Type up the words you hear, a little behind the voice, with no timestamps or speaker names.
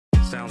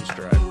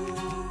Soundstripe.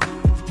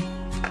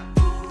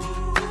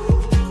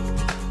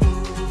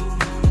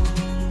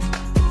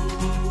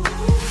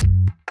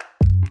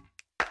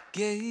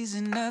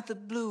 Gazing at the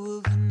blue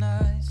of the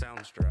night.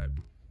 Soundstripe.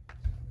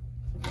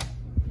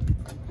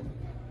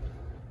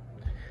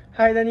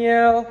 Hi,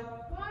 Danielle.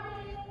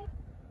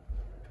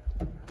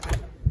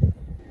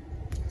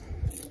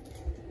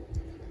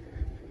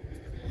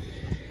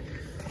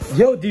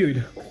 Yo,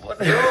 dude. What?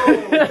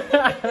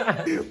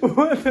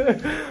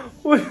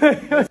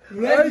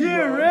 Are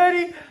you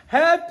ready?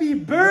 Happy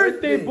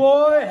birthday,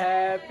 boy!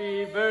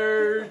 Happy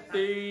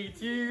birthday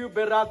to you,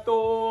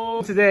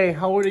 Berato. Today,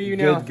 how old are you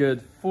now?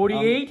 Good.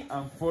 48?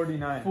 I'm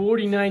 49.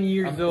 49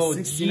 years old.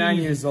 69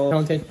 years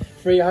old.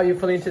 Freya, how are you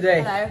feeling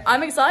today? Hello.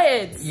 I'm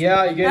excited.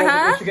 Yeah, what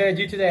you gonna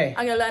do today?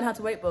 I'm gonna learn how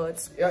to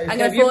wakeboard. Yeah, I'm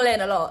gonna fall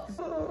in a lot.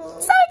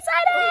 So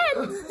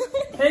excited!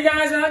 Hey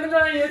guys, welcome to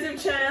my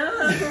YouTube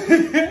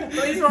channel.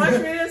 Please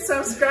watch me and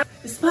subscribe.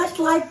 Smash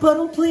like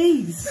button,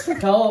 please.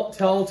 Tell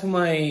to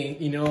my,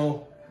 you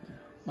know,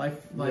 my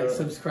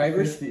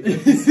subscribers.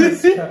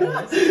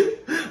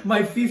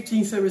 My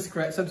 15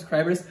 subscribers.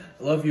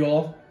 I love you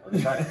all.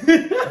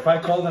 If I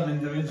call them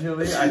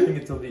individually, I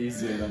think it will be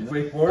easier than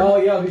wakeboard. Oh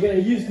yeah, we're gonna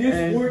use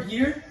this board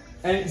here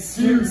and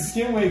skin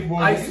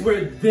wakeboard. I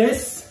swear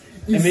this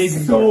is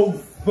amazing so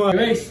fun.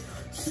 Anyways,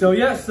 so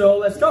yeah, so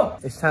let's go.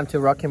 It's time to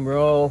rock and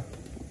roll.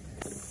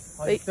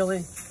 How are you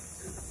feeling?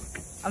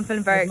 I'm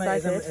feeling very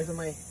excited. As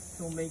my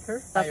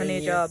filmmaker. That's a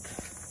new job.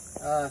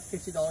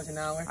 $50 an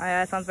hour. Oh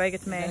yeah, sounds very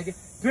good to me.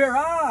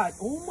 Virat!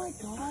 Oh my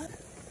god.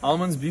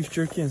 Almonds, beef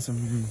jerky, and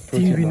some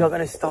protein. Dude, we're not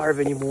gonna starve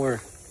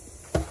anymore.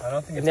 I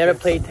don't think You've never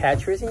played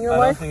Tetris in your I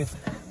life? don't think it's...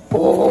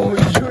 Oh,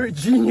 you're a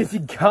genius. You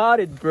got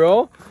it,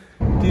 bro.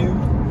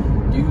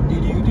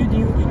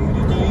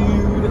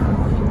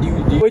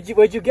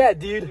 What'd you get,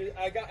 dude?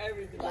 I got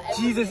everything.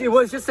 Jesus, it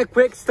was just a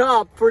quick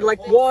stop for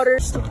like water.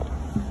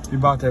 We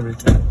bought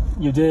everything.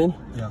 You did?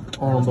 Yeah.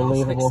 Oh,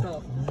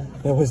 unbelievable.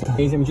 That was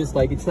nice. I'm just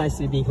like, it's nice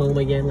to be home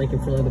again, like in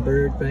front of the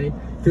bird, right?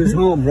 Feels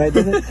home, right?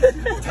 Doesn't it?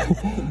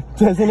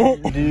 Doesn't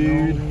it?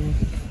 Dude.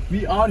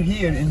 We are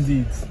here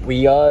indeed.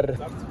 We are.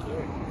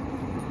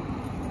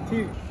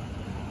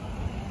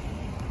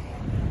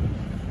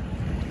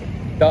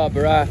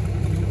 Bruh.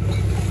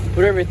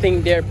 Put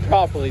everything there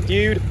properly,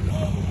 dude.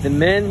 The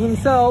man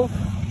himself,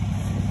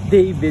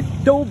 David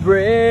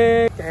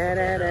Dobrik.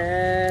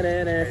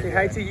 Say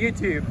hi to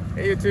YouTube.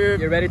 Hey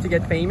YouTube. You ready to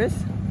get famous?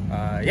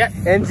 Yes.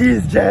 And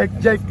here's Jack.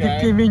 Jack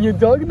became a new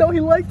dog. Now he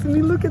likes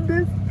me. Look at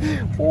this.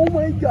 Oh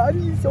my god,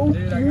 he's so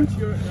cute.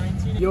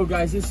 Yo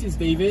guys, this is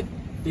David.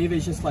 David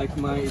is just like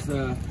is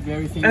a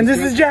very famous. And this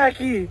is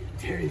Jackie.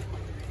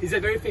 He's a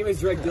very famous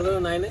drug dealer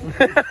on island.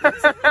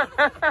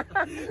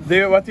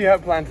 David, what do you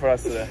have planned for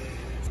us today?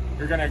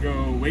 We're gonna go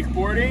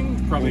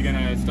wakeboarding. Probably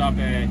gonna stop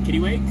at Kitty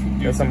Wake.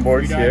 Do some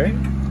boards here.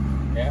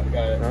 Yeah, we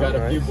got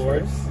a few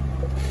boards.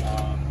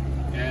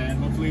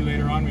 And hopefully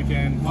later on we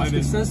can fly Watch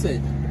the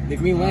sunset. The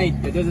green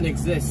light that doesn't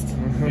exist.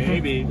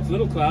 Maybe it's a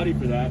little cloudy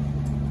for that.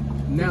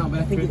 No, but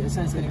I think the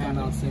sun's gonna come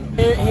out soon.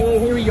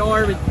 Here we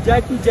are with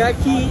Jackie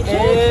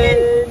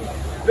and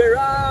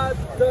Berat,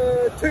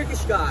 the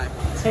Turkish guy.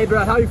 Hey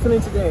Berat, how are you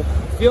feeling today?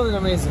 Feeling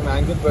amazing,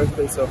 man. Good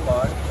birthday so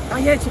far. Oh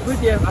yeah, it's your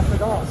birthday. I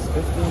forgot.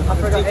 I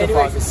forgot.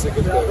 Anyways,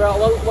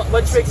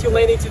 what tricks you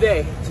landing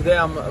today? Today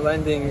I'm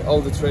landing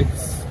all the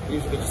tricks.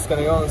 Usually just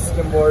gonna go on a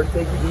skimboard,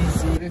 take it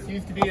easy. This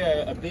used to be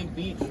a big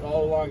beach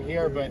all along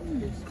here, but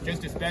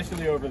just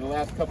especially over the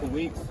last couple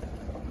weeks,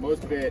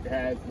 most of it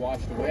has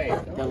washed away.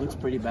 That looks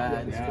pretty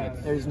bad. Yeah.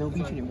 There's no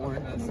beach anymore.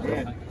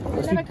 Yeah.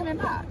 They're never coming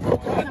back.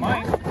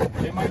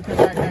 It might come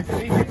back next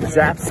week.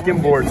 Zap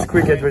Skimboards,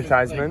 quick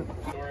advertisement.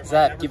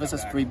 Zap, give us a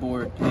spray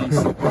board, please.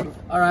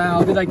 Alright,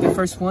 I'll be like the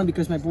first one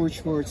because my board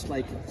shorts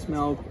like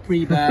smell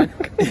pretty bad.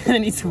 I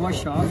need to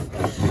wash off.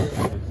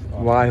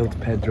 Wild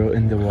Pedro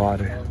in the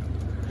water.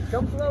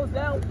 Jump close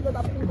down.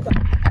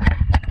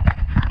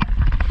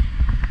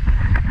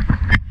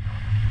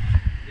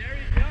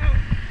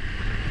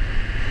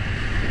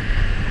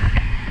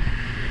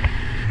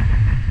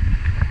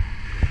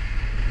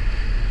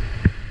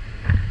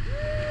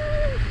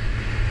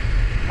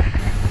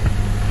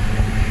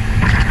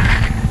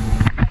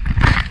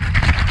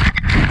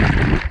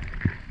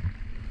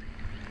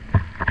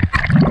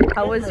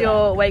 How was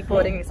your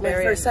wakeboarding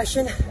experience? First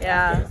session?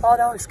 Yeah. Oh,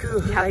 that was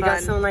cool. I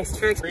got some nice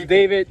tricks.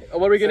 David,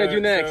 what are we gonna do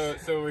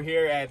next? So we're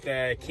here at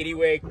Kitty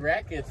Wake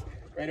Wreck. It's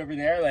right over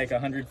there, like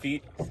 100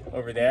 feet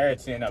over there.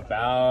 It's in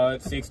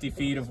about 60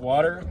 feet of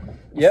water.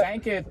 We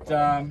sank it,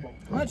 I'm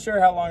not sure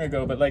how long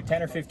ago, but like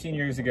 10 or 15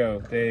 years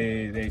ago,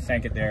 they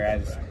sank it there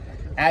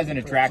as an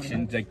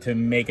attraction, like to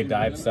make a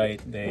dive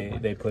site.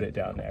 They put it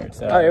down there.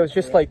 Oh, it was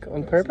just like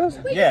on purpose?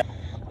 Yeah.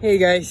 Hey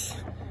guys,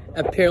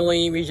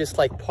 apparently we just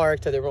like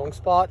parked at the wrong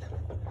spot.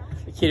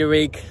 The Kitty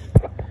Wake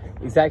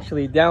is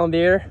actually down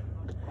there,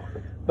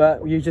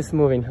 but we're just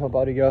moving. How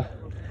about to go?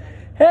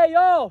 Hey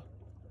yo,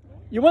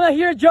 you wanna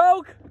hear a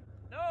joke?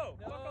 No.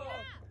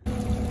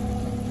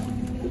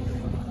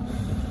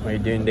 What are you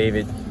doing,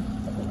 David?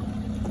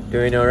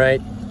 Doing all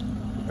right?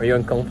 Are you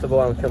uncomfortable?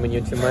 I'm filming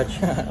you too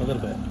much? A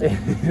little bit.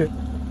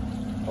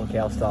 Okay,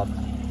 I'll stop.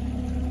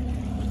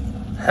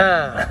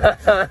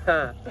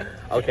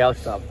 Okay, I'll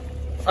stop.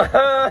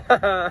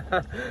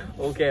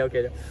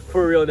 Okay.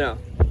 For real now.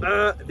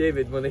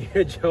 David, wanna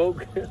hear a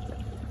joke?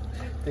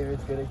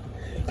 David's gonna...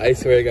 I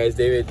swear, guys,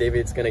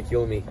 David's gonna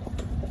kill me.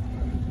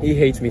 He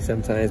hates me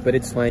sometimes, but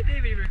it's fine.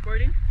 David, you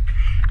recording?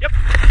 Yep.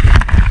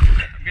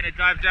 I'm gonna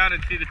dive down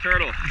and see the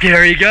turtle.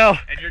 There you go.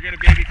 And you're gonna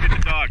babysit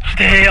the dog.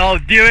 Stay, I'll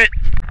do it.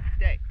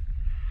 Stay.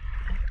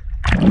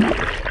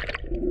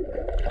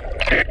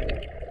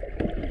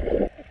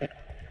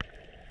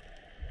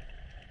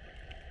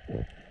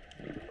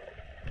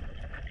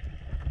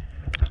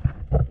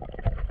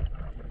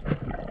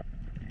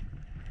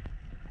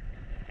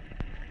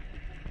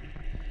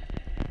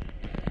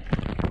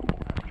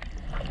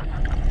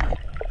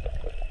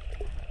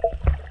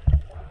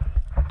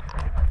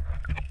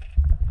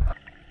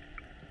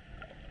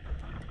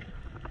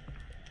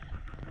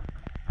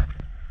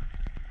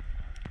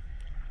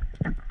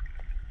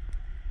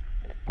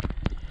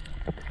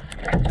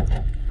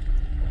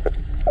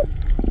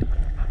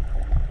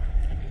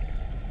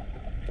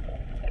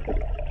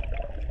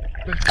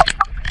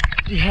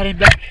 You're heading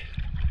back.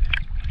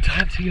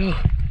 Time to go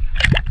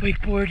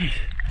wakeboarding.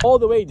 All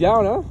the way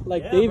down, huh?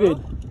 Like yeah,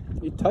 David, bro.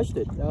 You touched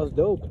it. That was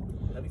dope.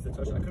 At least I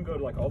touched it. I couldn't go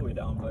to like all the way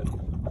down, but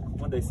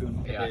one day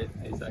soon. Yeah,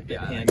 exactly.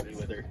 Get angry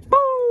with her.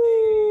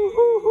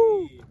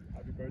 Woo! Hey,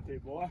 happy birthday,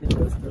 boy.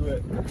 Let's do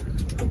it.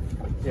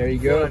 There you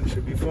go. Fun.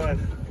 Should be fun.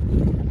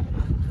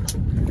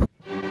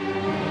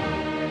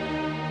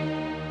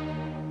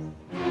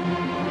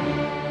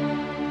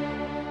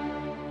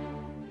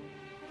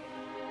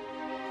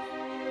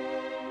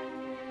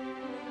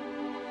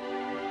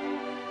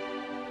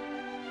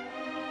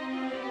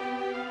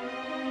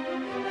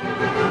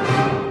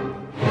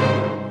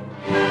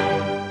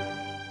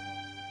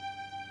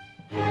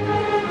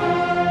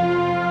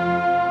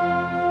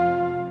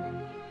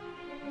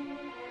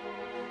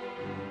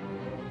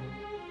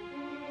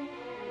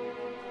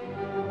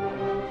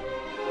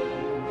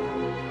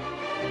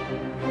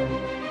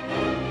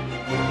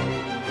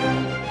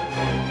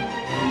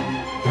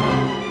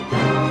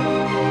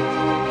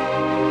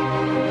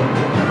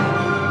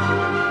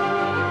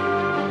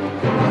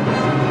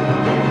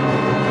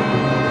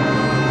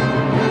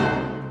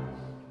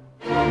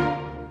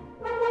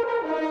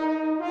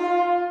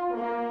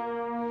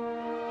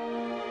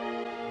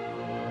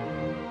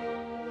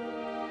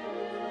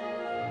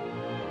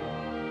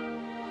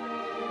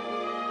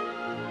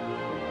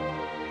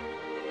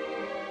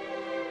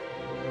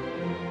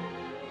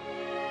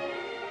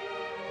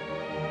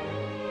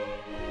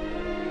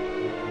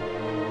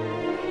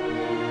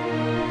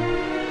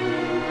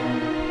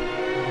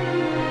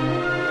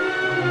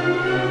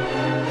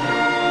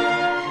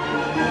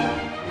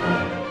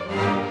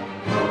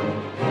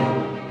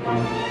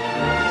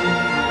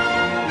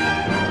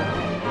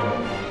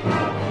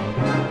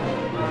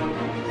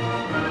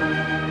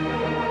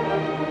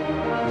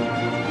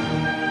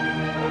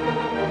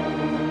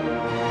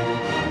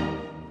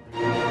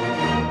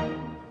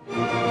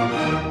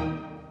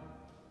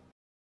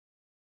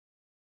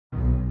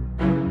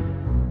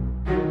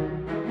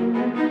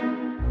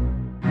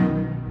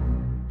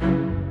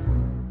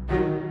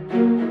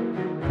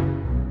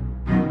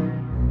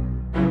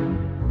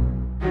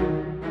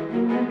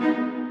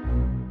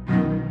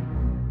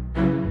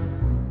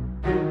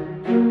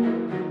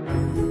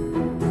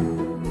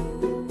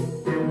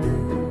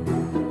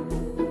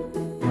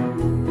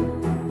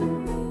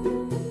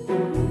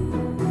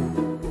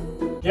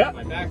 Yeah.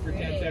 My back for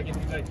 10 seconds.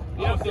 He's like,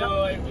 yeah,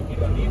 so if you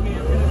don't need me,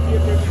 I'm going to see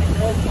if there's any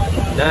more fly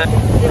down.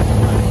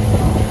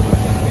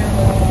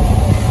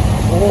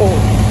 Oh.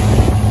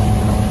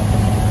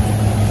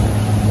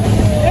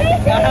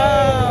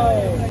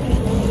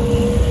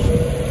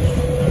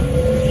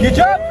 Good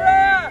job,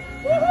 Freya!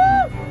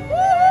 Woohoo!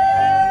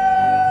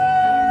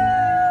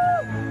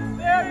 Woohoo!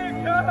 There you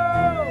go!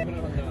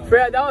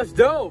 Freya, that was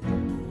dope.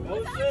 That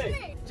was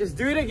sick. Just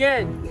do it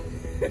again.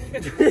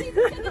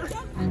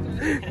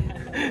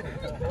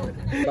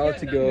 About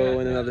to go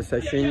in another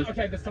session.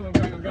 Okay, this time I'm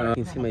going. You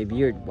can see my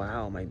beard.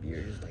 Wow, my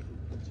beard is like...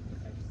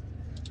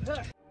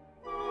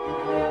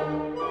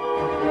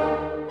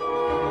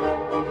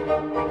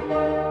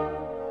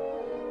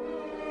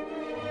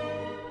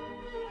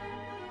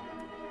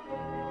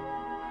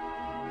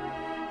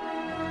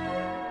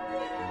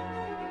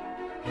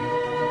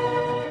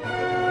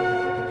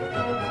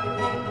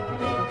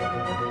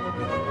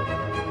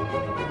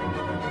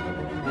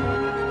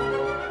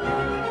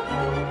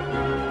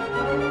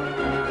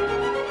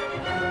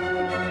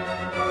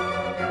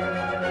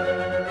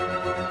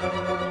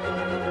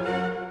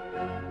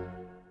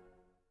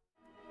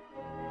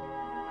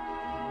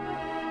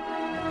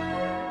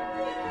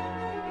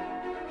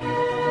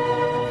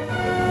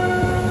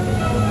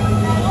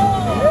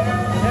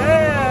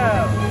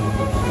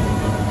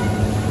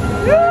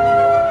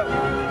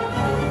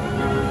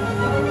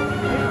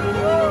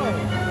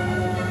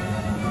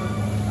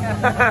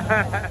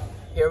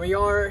 Here we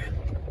are,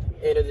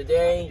 end of the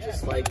day,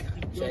 just like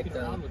checked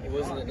out. It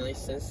wasn't a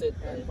nice sunset,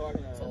 and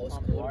it's always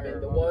cool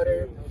in the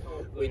water.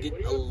 We did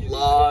a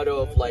lot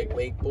of like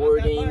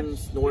wakeboarding,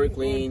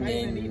 snorkeling,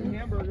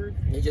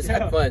 and we just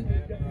had fun.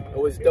 It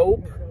was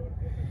dope.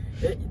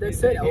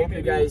 That's it. I hope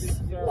you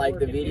guys like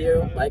the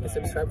video, like and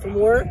subscribe for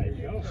more,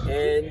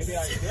 and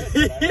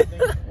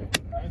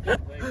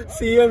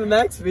see you in the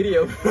next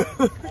video.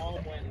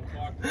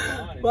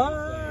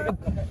 Bye.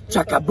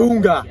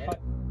 Tchakaboomga.